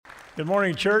Good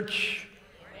morning, church.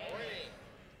 Good morning.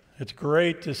 It's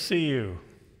great to see you.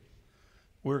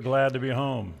 We're glad to be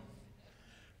home.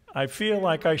 I feel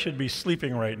like I should be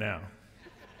sleeping right now.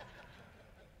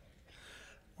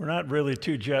 We're not really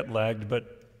too jet lagged,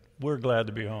 but we're glad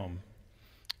to be home.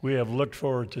 We have looked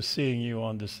forward to seeing you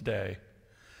on this day.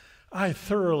 I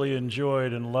thoroughly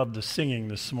enjoyed and loved the singing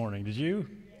this morning. Did you?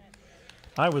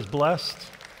 I was blessed.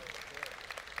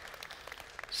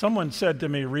 Someone said to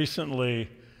me recently,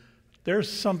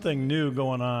 there's something new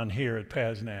going on here at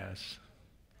Paznaz.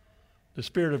 The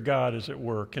Spirit of God is at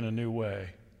work in a new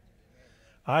way.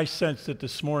 I sensed it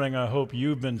this morning. I hope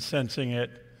you've been sensing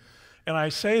it. And I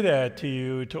say that to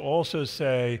you to also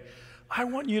say, I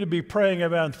want you to be praying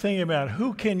about and thinking about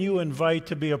who can you invite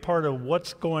to be a part of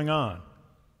what's going on.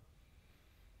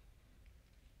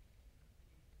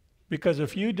 Because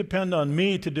if you depend on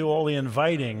me to do all the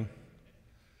inviting,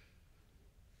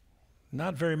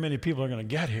 not very many people are going to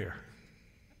get here.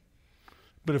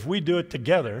 But if we do it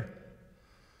together,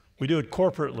 we do it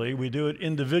corporately, we do it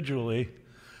individually,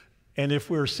 and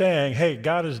if we're saying, hey,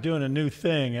 God is doing a new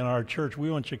thing in our church, we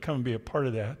want you to come and be a part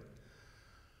of that,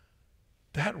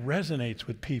 that resonates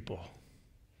with people.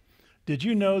 Did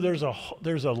you know there's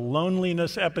a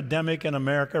loneliness epidemic in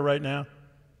America right now?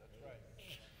 That's right.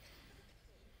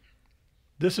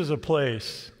 This is a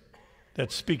place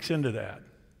that speaks into that.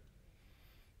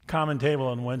 Common table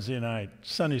on Wednesday night,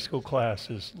 Sunday school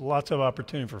classes, lots of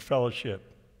opportunity for fellowship,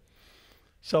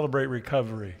 celebrate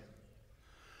recovery.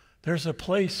 There's a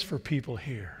place for people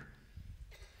here.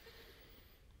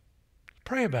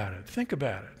 Pray about it. Think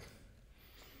about it.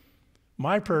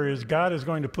 My prayer is God is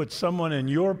going to put someone in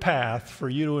your path for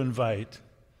you to invite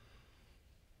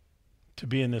to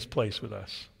be in this place with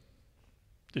us,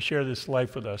 to share this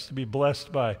life with us, to be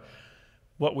blessed by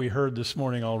what we heard this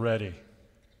morning already.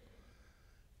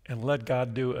 And let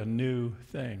God do a new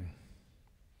thing.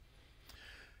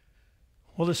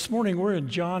 Well, this morning we're in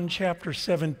John chapter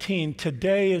 17.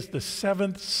 Today is the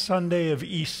 7th Sunday of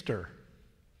Easter.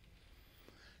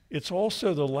 It's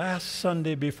also the last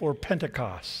Sunday before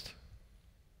Pentecost.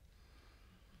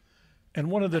 And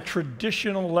one of the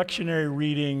traditional lectionary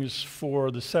readings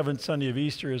for the 7th Sunday of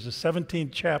Easter is the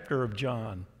 17th chapter of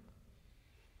John.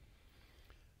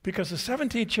 Because the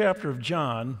 17th chapter of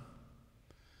John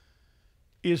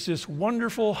is this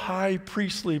wonderful high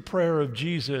priestly prayer of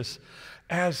Jesus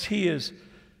as he is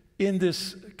in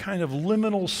this kind of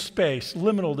liminal space,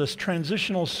 this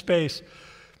transitional space.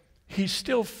 He's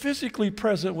still physically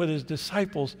present with his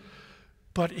disciples,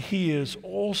 but he is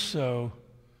also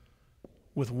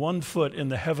with one foot in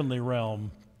the heavenly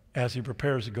realm as he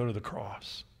prepares to go to the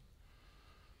cross.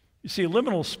 You see,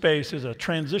 liminal space is a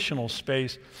transitional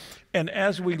space, and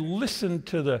as we listen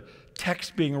to the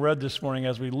text being read this morning,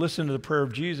 as we listen to the prayer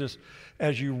of Jesus,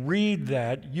 as you read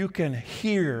that, you can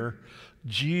hear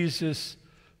Jesus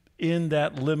in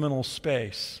that liminal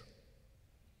space.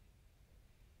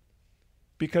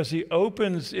 Because he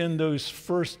opens in those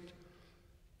first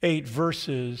 8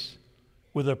 verses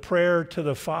with a prayer to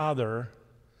the Father,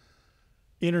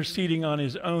 interceding on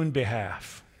his own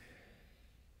behalf.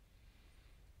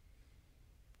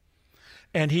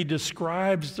 And he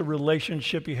describes the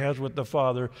relationship he has with the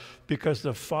Father because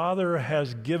the Father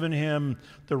has given him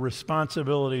the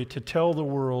responsibility to tell the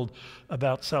world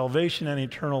about salvation and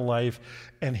eternal life,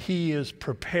 and he is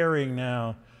preparing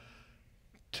now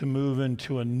to move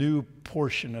into a new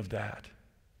portion of that.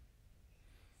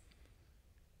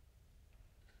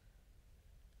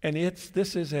 And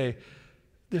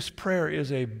this prayer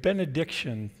is a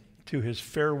benediction to his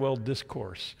farewell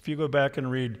discourse. If you go back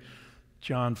and read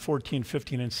John 14,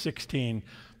 15, and 16,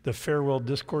 the farewell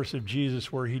discourse of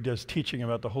Jesus where he does teaching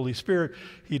about the Holy Spirit,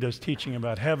 he does teaching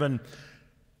about heaven.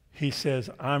 He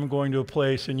says, I'm going to a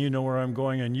place and you know where I'm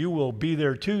going and you will be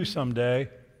there too someday.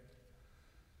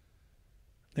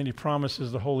 Then he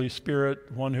promises the Holy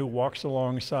Spirit, one who walks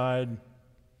alongside,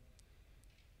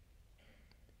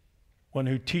 one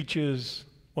who teaches,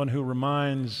 one who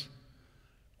reminds,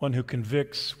 one who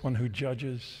convicts, one who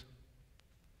judges.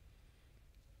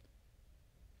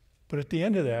 But at the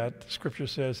end of that, Scripture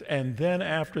says, and then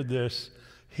after this,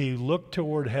 he looked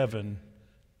toward heaven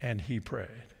and he prayed.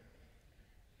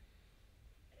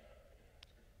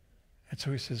 And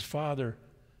so he says, Father,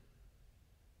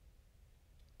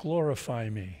 glorify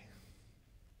me.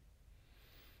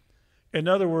 In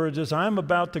other words, as I'm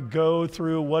about to go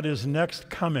through what is next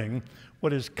coming,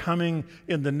 what is coming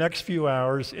in the next few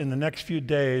hours, in the next few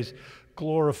days,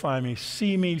 glorify me.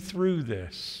 See me through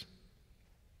this.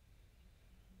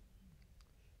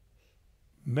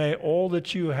 May all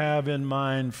that you have in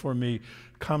mind for me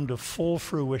come to full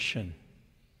fruition.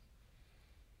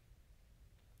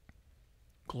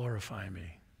 glorify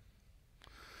me.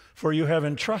 For you have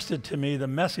entrusted to me the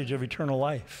message of eternal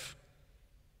life.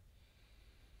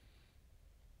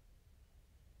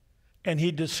 And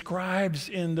he describes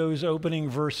in those opening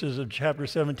verses of chapter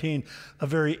 17 a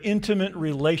very intimate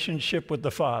relationship with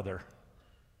the Father.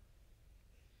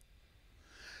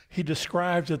 He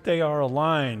describes that they are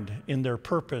aligned in their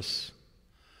purpose.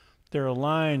 They're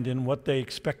aligned in what they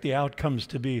expect the outcomes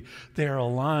to be. They are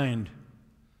aligned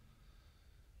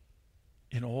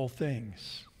in all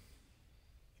things.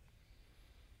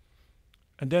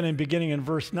 And then beginning in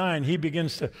verse 9, he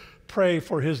begins to pray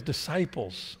for his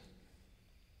disciples.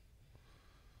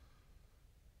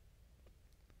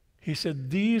 He said,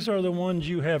 these are the ones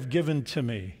you have given to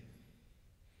me.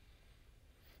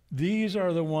 These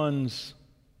are the ones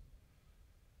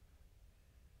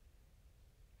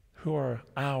who are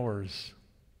ours.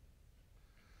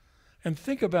 And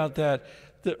think about that.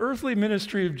 The earthly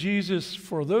ministry of Jesus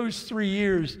for those 3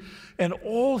 years, and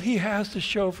all he has to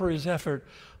show for his effort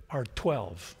are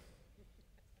 12.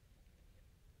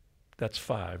 That's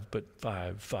 5, but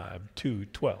 5, 2,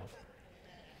 12.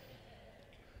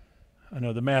 I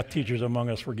know the math teachers among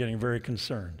us were getting very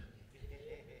concerned.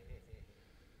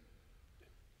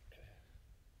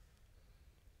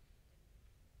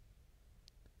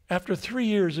 After 3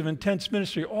 years of intense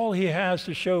ministry, all he has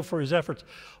to show for his efforts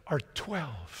are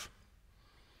 12.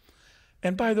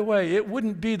 And by the way, it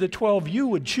wouldn't be the 12 you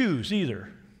would choose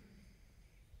either.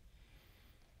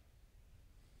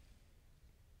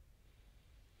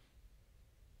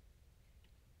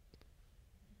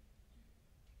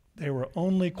 They were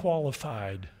only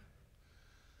qualified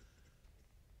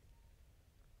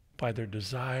by their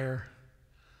desire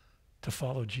to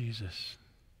follow Jesus.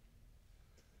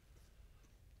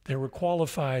 They were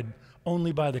qualified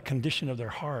only by the condition of their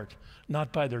heart,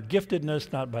 not by their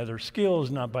giftedness, not by their skills,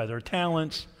 not by their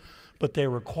talents, but they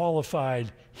were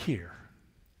qualified here.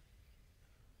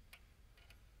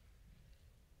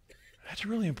 That's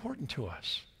really important to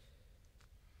us.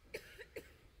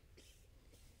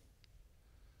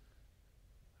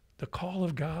 The call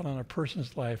of God on a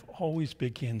person's life always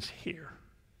begins here.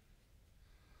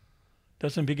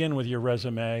 Doesn't begin with your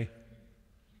resume.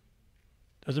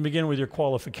 Doesn't begin with your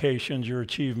qualifications, your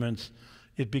achievements.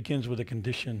 It begins with the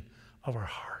condition of our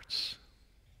hearts.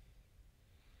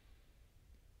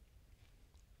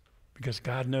 Because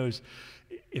God knows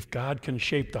if God can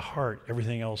shape the heart,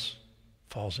 everything else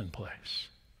falls in place.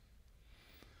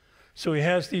 So he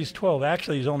has these 12.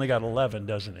 Actually, he's only got 11,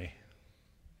 doesn't he?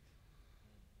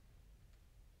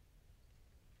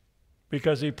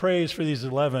 Because he prays for these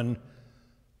 11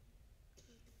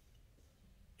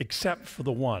 except for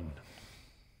the one,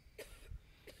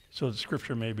 so that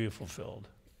Scripture may be fulfilled.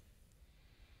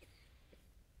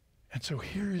 And so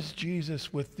here is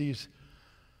Jesus with these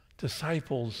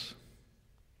disciples.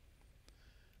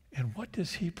 And what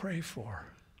does he pray for?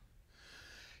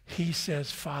 He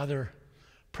says, Father,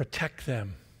 protect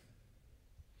them.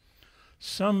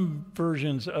 Some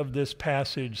versions of this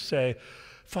passage say,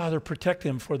 Father, protect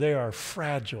them, for they are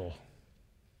fragile.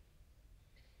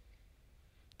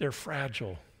 They're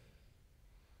fragile.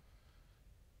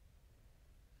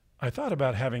 I thought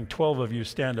about having 12 of you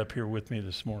stand up here with me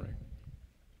this morning.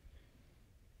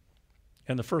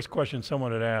 And the first question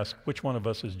someone would ask, which one of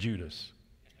us is Judas?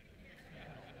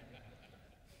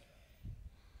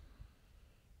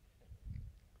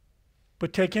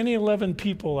 But take any 11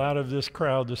 people out of this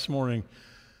crowd this morning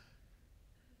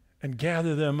and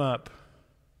gather them up.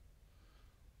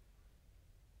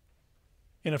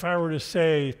 And if I were to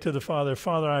say to the Father,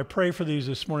 Father, I pray for these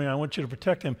this morning, I want you to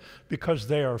protect them because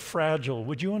they are fragile,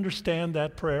 would you understand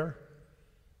that prayer?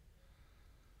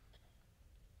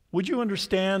 Would you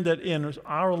understand that in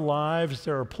our lives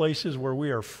there are places where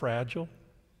we are fragile?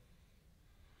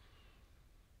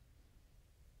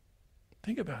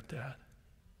 Think about that.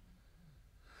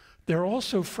 They're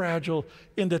also fragile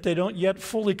in that they don't yet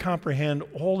fully comprehend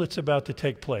all that's about to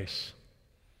take place.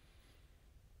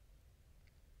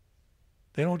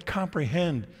 They don't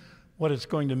comprehend what it's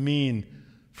going to mean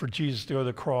for Jesus to go to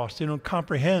the cross. They don't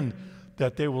comprehend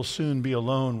that they will soon be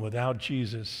alone without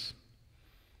Jesus.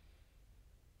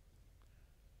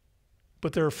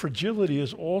 But their fragility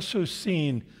is also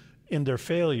seen in their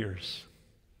failures.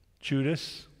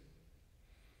 Judas.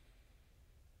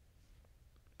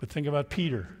 But think about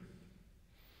Peter.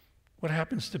 What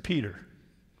happens to Peter?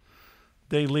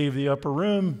 They leave the upper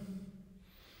room.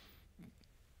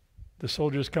 The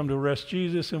soldiers come to arrest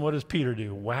Jesus, and what does Peter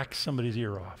do? Whack somebody's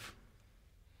ear off.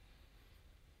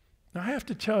 Now, I have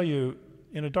to tell you,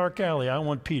 in a dark alley, I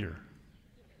want Peter.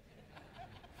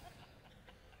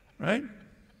 Right?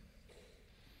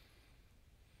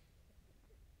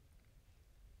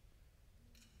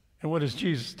 And what does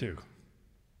Jesus do?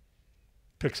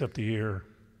 Picks up the ear,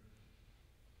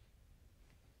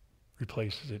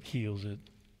 replaces it, heals it.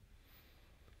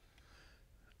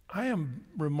 I am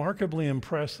remarkably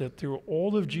impressed that through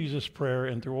all of Jesus' prayer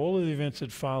and through all of the events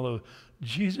that follow,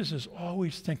 Jesus is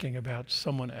always thinking about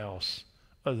someone else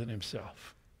other than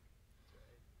himself.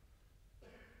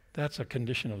 That's a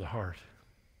condition of the heart.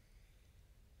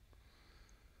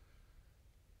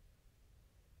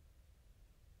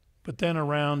 But then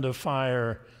around a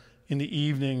fire in the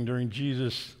evening during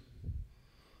Jesus'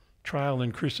 trial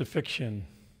and crucifixion,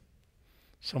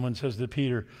 someone says to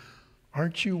Peter,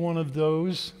 "Aren't you one of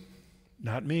those?"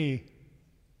 "Not me."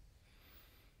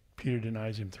 Peter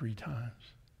denies him 3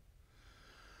 times.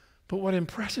 But what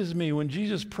impresses me when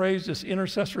Jesus prays this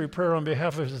intercessory prayer on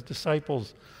behalf of his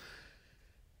disciples,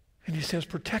 and he says,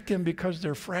 protect them because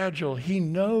they're fragile. He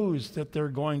knows that they're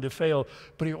going to fail,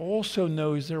 but he also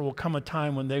knows there will come a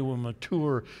time when they will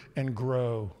mature and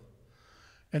grow.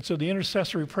 And so the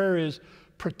intercessory prayer is,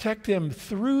 protect them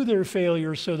through their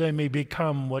failure so they may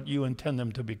become what you intend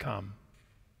them to become.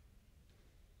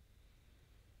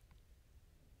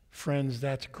 Friends,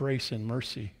 that's grace and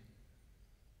mercy.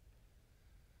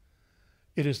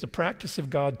 It is the practice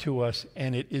of God to us,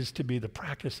 and it is to be the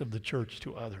practice of the church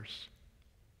to others.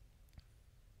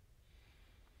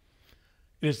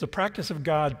 It is the practice of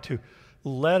God to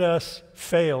let us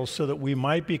fail so that we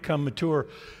might become mature,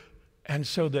 and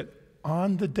so that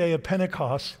on the day of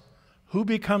Pentecost, who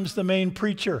becomes the main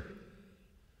preacher?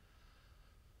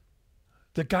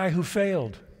 The guy who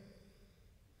failed.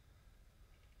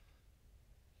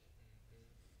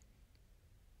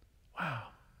 Wow.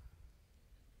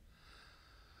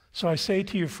 So I say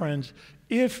to you, friends,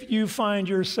 if you find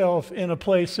yourself in a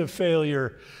place of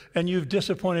failure and you've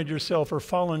disappointed yourself or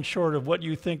fallen short of what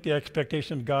you think the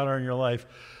expectations of God are in your life,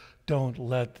 don't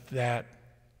let that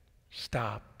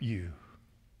stop you.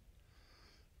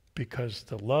 Because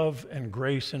the love and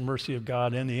grace and mercy of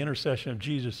God and the intercession of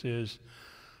Jesus is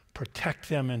protect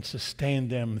them and sustain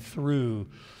them through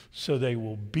so they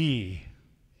will be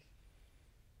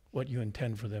what you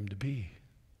intend for them to be.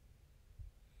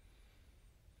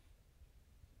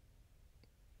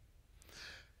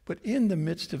 But in the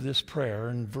midst of this prayer,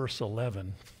 in verse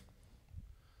 11,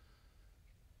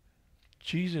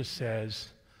 Jesus says,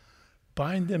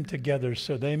 bind them together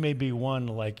so they may be one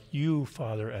like you,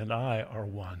 Father, and I are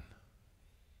one.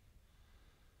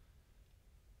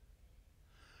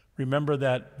 Remember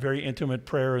that very intimate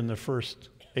prayer in the first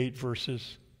 8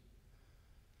 verses?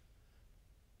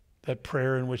 That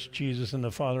prayer in which Jesus and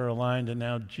the Father are aligned, and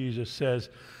now Jesus says,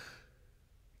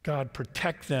 God,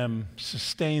 protect them,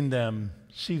 sustain them,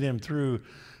 see them through,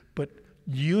 but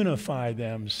unify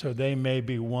them so they may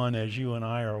be one as you and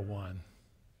I are one.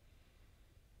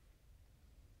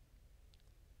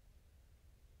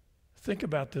 Think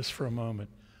about this for a moment.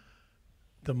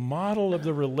 The model of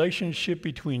the relationship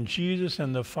between Jesus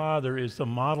and the Father is the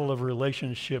model of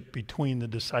relationship between the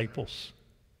disciples.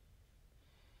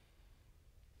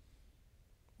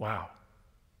 Wow.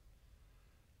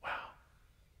 Wow.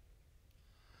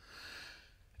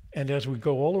 And as we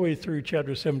go all the way through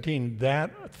chapter 17,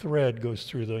 that thread goes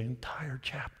through the entire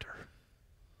chapter.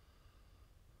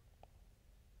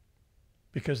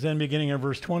 Because then beginning in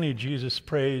verse 20, Jesus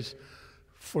prays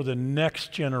for the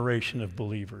next generation of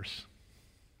believers.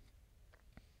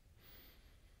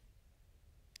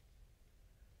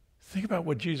 Think about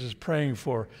what Jesus is praying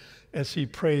for as he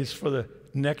prays for the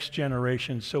next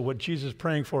generation. So what Jesus is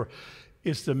praying for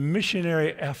is the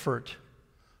missionary effort,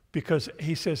 because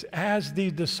he says, as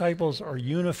these disciples are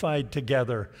unified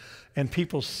together and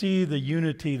people see the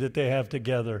unity that they have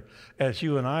together, as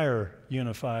you and I are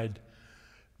unified,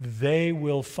 they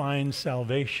will find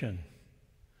salvation.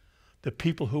 The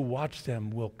people who watch them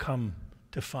will come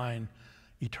to find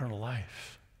eternal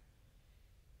life.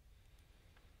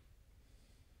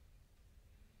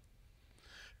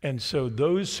 And so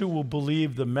those who will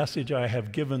believe the message I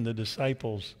have given the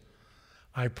disciples,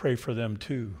 I pray for them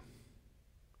too.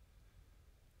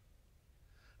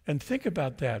 And think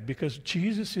about that, because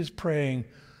Jesus is praying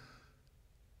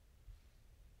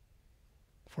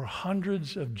for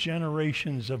hundreds of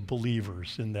generations of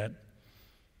believers in that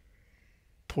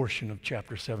portion of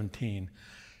chapter 17.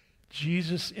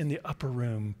 Jesus in the upper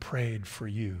room prayed for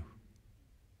you.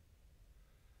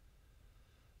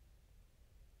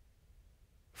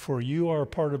 For you are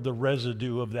part of the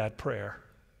residue of that prayer.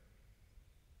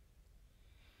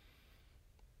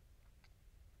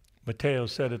 Mateo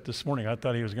said it this morning. I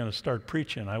thought he was going to start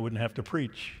preaching. I wouldn't have to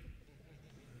preach.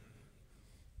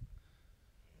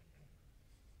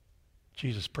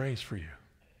 Jesus prays for you.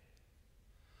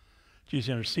 Jesus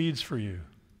intercedes for you.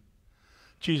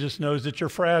 Jesus knows that you're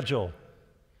fragile.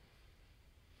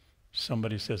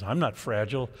 Somebody says, I'm not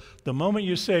fragile. The moment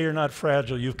you say you're not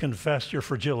fragile, you've confessed your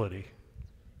fragility.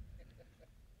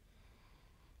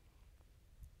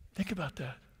 Think about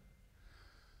that.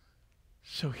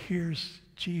 So here's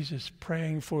Jesus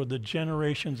praying for the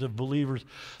generations of believers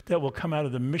that will come out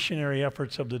of the missionary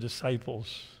efforts of the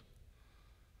disciples.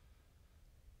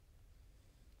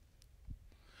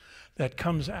 That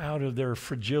comes out of their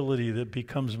fragility that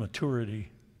becomes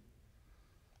maturity.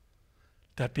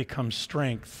 That becomes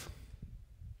strength.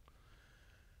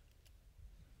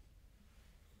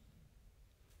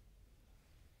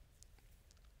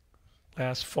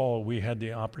 Last fall, we had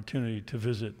the opportunity to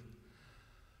visit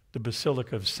the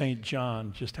Basilica of St.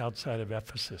 John just outside of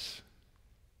Ephesus.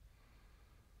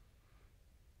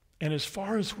 And as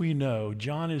far as we know,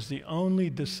 John is the only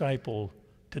disciple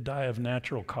to die of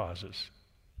natural causes.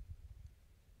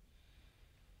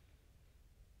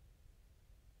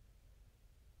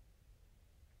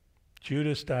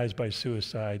 Judas dies by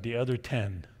suicide. The other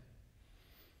 10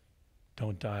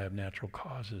 don't die of natural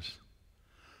causes,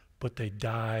 but they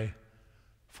die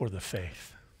for the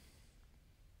faith.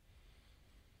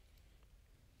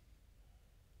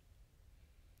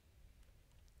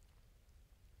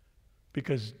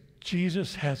 Because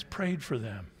Jesus has prayed for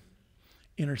them,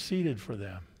 interceded for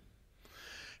them.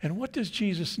 And what does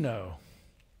Jesus know?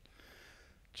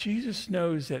 Jesus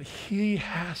knows that he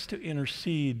has to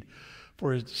intercede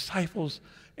for his disciples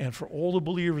and for all the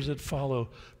believers that follow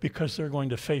because they're going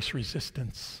to face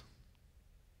resistance.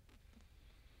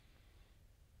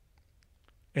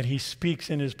 And he speaks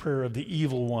in his prayer of the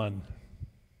evil one.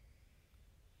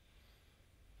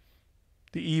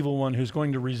 The evil one who's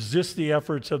going to resist the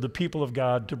efforts of the people of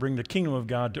God to bring the kingdom of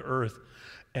God to earth.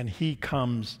 And he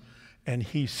comes and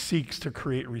he seeks to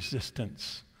create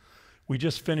resistance. We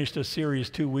just finished a series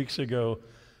 2 weeks ago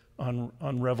on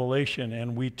Revelation,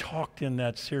 and we talked in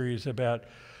that series about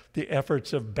the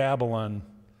efforts of Babylon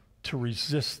to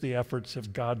resist the efforts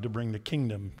of God to bring the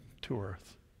kingdom to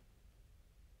earth.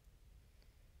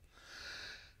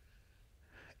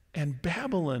 And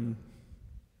Babylon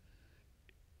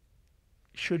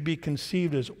should be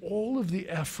conceived as all of the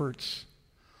efforts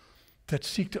that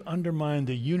seek to undermine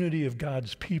the unity of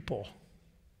God's people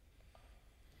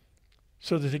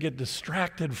so that they get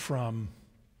distracted from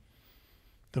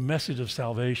the message of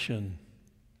salvation.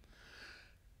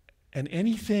 And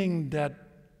anything that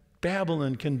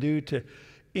Babylon can do to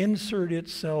insert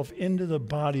itself into the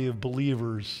body of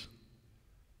believers,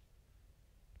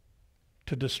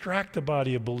 to distract the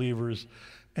body of believers,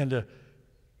 and to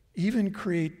even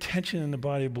create tension in the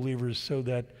body of believers so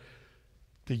that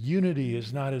the unity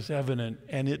is not as evident,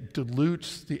 and it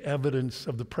dilutes the evidence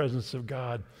of the presence of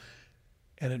God,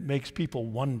 and it makes people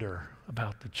wonder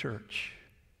about the church.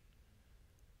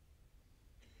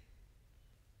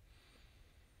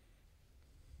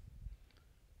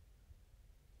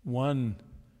 One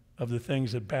of the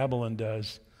things that Babylon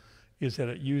does is that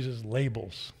it uses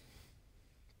labels.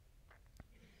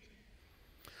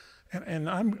 And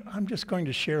I'm just going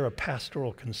to share a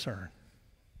pastoral concern.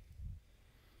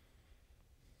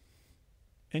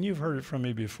 And you've heard it from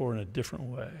me before in a different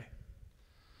way.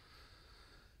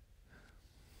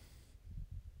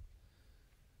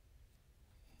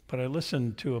 But I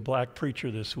listened to a black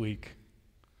preacher this week.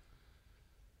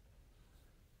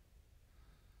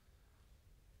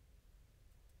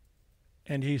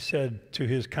 And he said to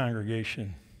his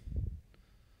congregation,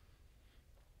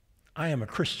 I am a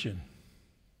Christian.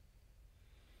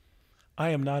 I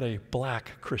am not a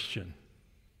black Christian.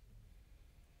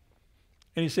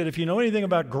 And he said, if you know anything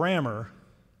about grammar,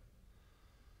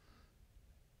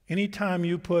 anytime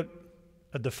you put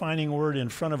a defining word in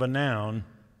front of a noun,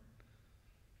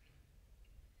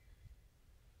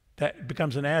 that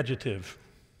becomes an adjective,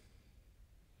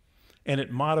 and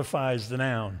it modifies the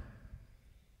noun.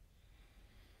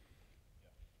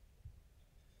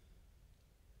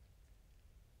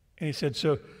 And he said,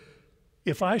 so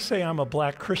if I say I'm a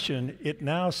black Christian, it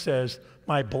now says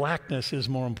my blackness is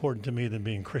more important to me than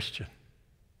being Christian.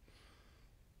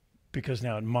 Because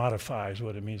now it modifies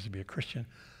what it means to be a Christian.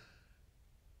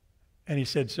 And he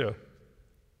said,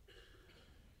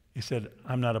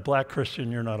 I'm not a black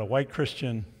Christian, you're not a white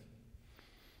Christian.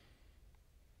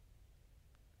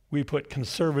 We put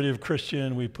conservative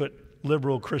Christian, we put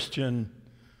liberal Christian,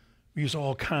 we use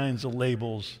all kinds of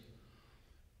labels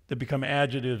that become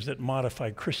adjectives that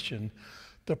modify Christian.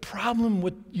 The problem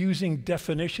with using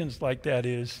definitions like that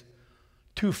is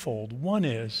twofold. One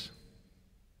is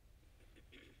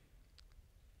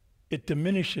it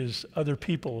diminishes other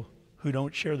people who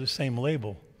don't share the same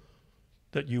label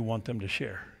that you want them to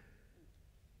share.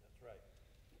 That's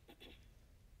right.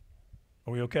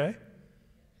 Are we okay?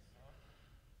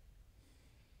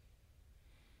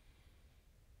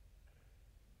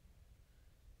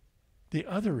 The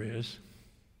other is,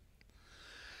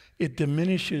 it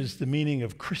diminishes the meaning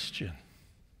of Christian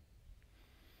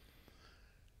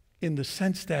in the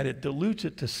sense that it dilutes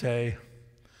it to say,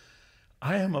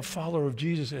 I am a follower of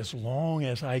Jesus as long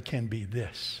as I can be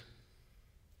this.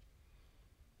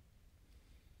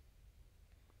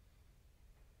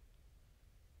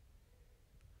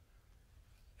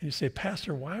 And you say,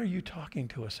 Pastor, why are you talking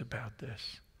to us about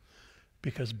this?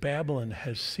 Because Babylon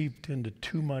has seeped into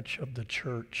too much of the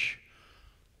church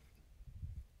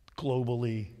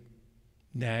globally,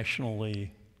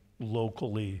 nationally,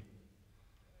 locally.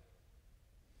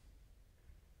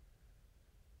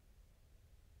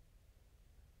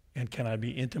 And can I be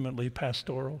intimately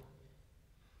pastoral?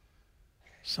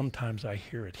 Sometimes I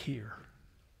hear it here.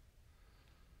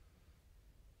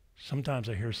 Sometimes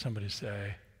I hear somebody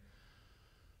say,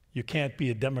 you can't be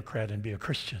a Democrat and be a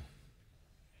Christian.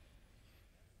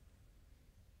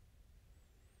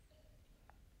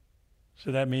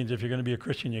 So that means if you're going to be a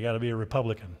Christian, you got to be a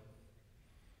Republican.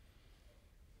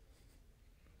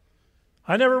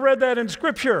 I never read that in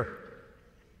Scripture.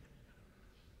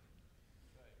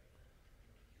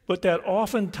 But that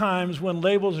oftentimes when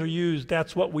labels are used,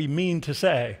 that's what we mean to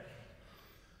say.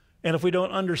 And if we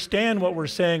don't understand what we're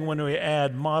saying when we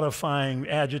add modifying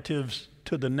adjectives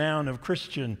to the noun of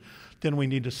Christian, then we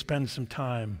need to spend some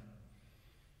time.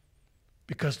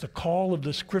 Because the call of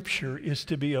the Scripture is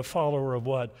to be a follower of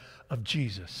what? Of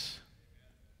Jesus.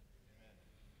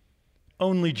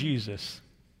 Only Jesus.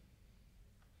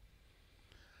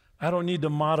 I don't need to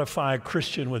modify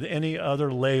Christian with any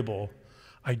other label.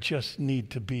 I just need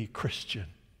to be Christian.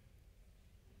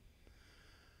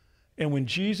 And when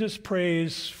Jesus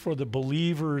prays for the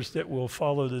believers that will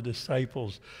follow the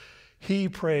disciples, he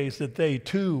prays that they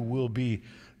too will be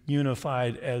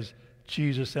unified as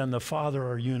Jesus and the Father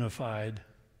are unified.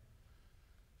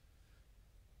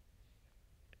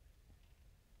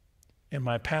 And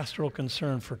my pastoral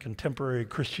concern for contemporary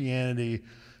Christianity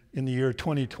in the year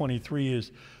 2023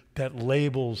 is that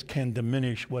labels can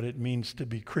diminish what it means to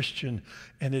be Christian,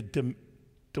 and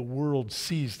the world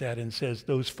sees that and says,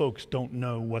 those folks don't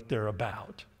know what they're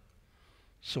about,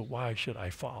 so why should I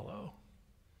follow?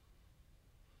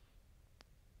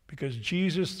 Because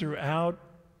Jesus throughout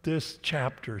this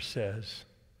chapter says,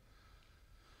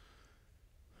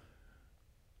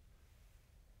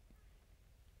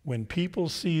 when people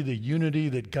see the unity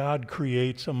that God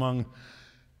creates among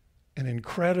an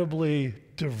incredibly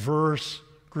diverse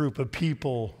group of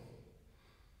people,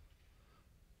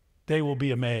 they will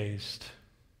be amazed.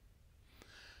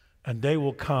 And they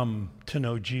will come to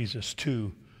know Jesus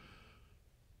too.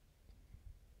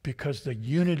 Because the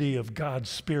unity of God's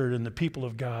Spirit and the people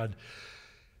of God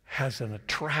has an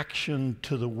attraction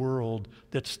to the world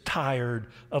that's tired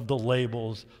of the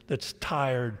labels, that's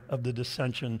tired of the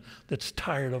dissension, that's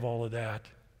tired of all of that.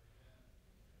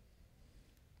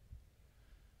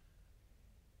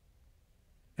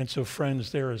 And so,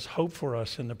 friends, there is hope for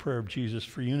us in the prayer of Jesus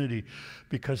for unity,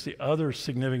 because the other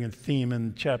significant theme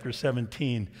in chapter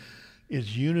 17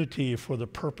 is unity for the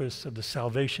purpose of the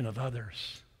salvation of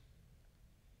others.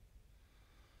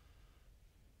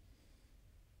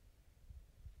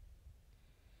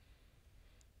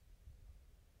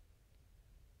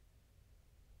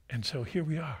 And so here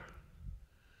we are.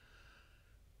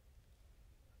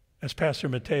 As Pastor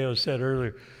Mateo said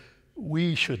earlier,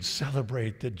 we should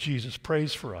celebrate that Jesus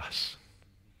prays for us,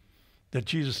 that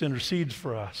Jesus intercedes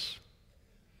for us.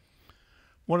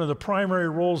 One of the primary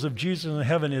roles of Jesus in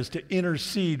heaven is to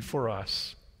intercede for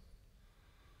us.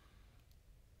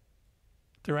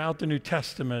 Throughout the New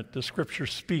Testament, the Scripture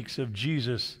speaks of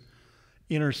Jesus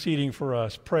interceding for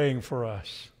us, praying for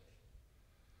us,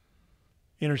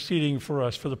 interceding for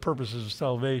us for the purposes of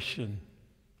salvation.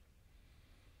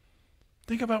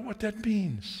 Think about what that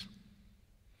means.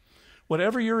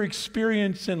 Whatever your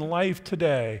experience in life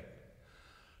today,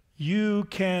 you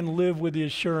can live with the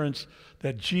assurance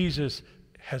that Jesus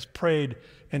has prayed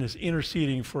and is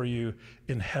interceding for you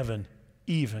in heaven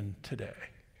even today.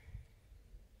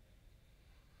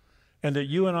 And that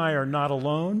you and I are not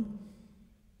alone,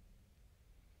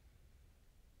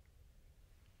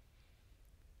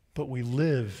 but we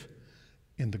live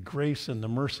in the grace and the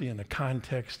mercy and the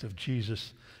context of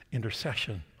Jesus'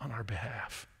 intercession on our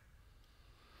behalf,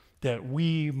 that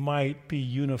we might be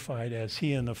unified as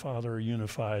he and the Father are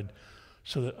unified,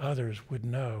 so that others would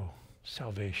know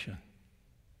salvation.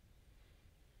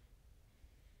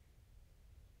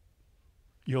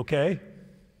 You okay?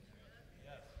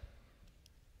 Yes.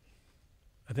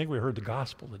 I think we heard the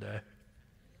gospel today.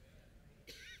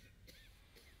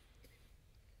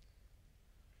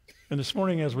 And this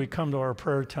morning, as we come to our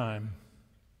prayer time,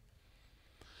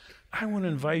 I want to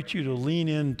invite you to lean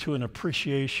into an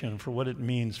appreciation for what it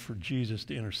means for Jesus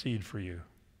to intercede for you.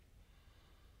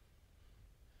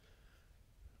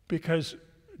 Because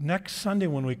next Sunday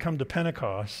when we come to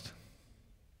Pentecost,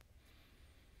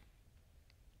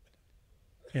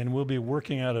 and we'll be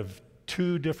working out of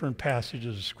 2 different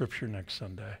passages of Scripture next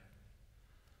Sunday.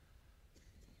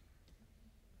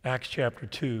 Acts chapter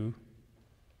 2,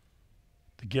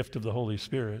 the gift of the Holy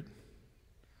Spirit,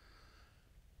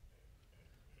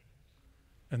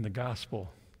 and the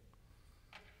gospel.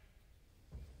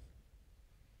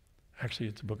 Actually,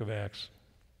 it's the book of Acts.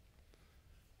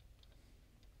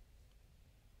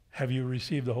 Have you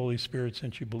received the Holy Spirit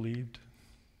since you believed?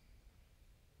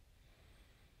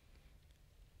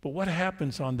 But what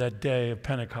happens on that day of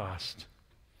Pentecost?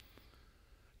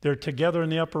 They're together in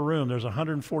the upper room. There's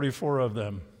 144 of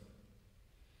them.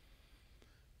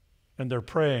 And they're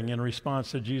praying in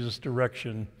response to Jesus'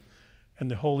 direction. And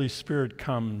the Holy Spirit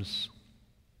comes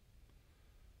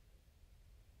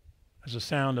as a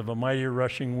sound of a mighty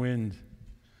rushing wind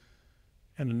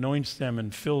and anoints them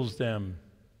and fills them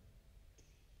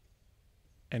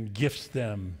and gifts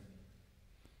them.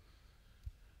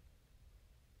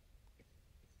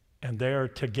 And they are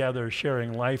together,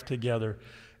 sharing life together.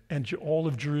 And all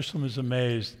of Jerusalem is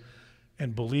amazed.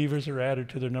 And believers are added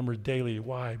to their numbers daily.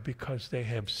 Why? Because they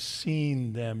have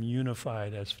seen them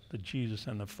unified as the Jesus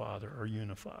and the Father are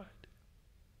unified.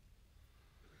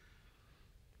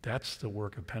 That's the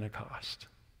work of Pentecost.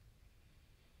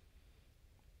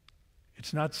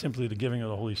 It's not simply the giving of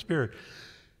the Holy Spirit.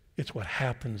 It's what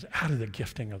happens out of the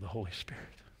gifting of the Holy Spirit.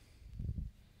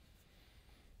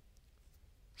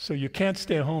 So you can't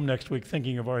stay home next week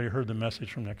thinking you've already heard the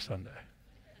message from next Sunday.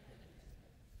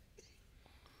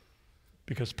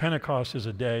 Because Pentecost is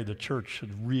a day the church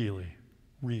should really,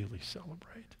 really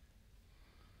celebrate.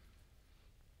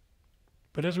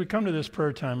 But as we come to this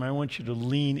prayer time, I want you to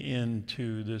lean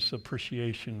into this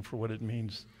appreciation for what it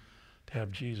means to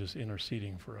have Jesus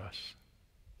interceding for us.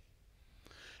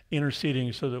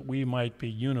 Interceding so that we might be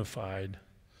unified,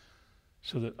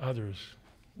 so that others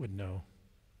would know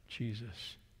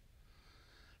Jesus.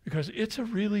 Because it's a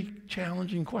really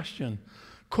challenging question.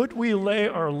 Could we lay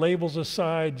our labels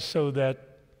aside so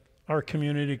that our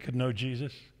community could know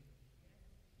Jesus?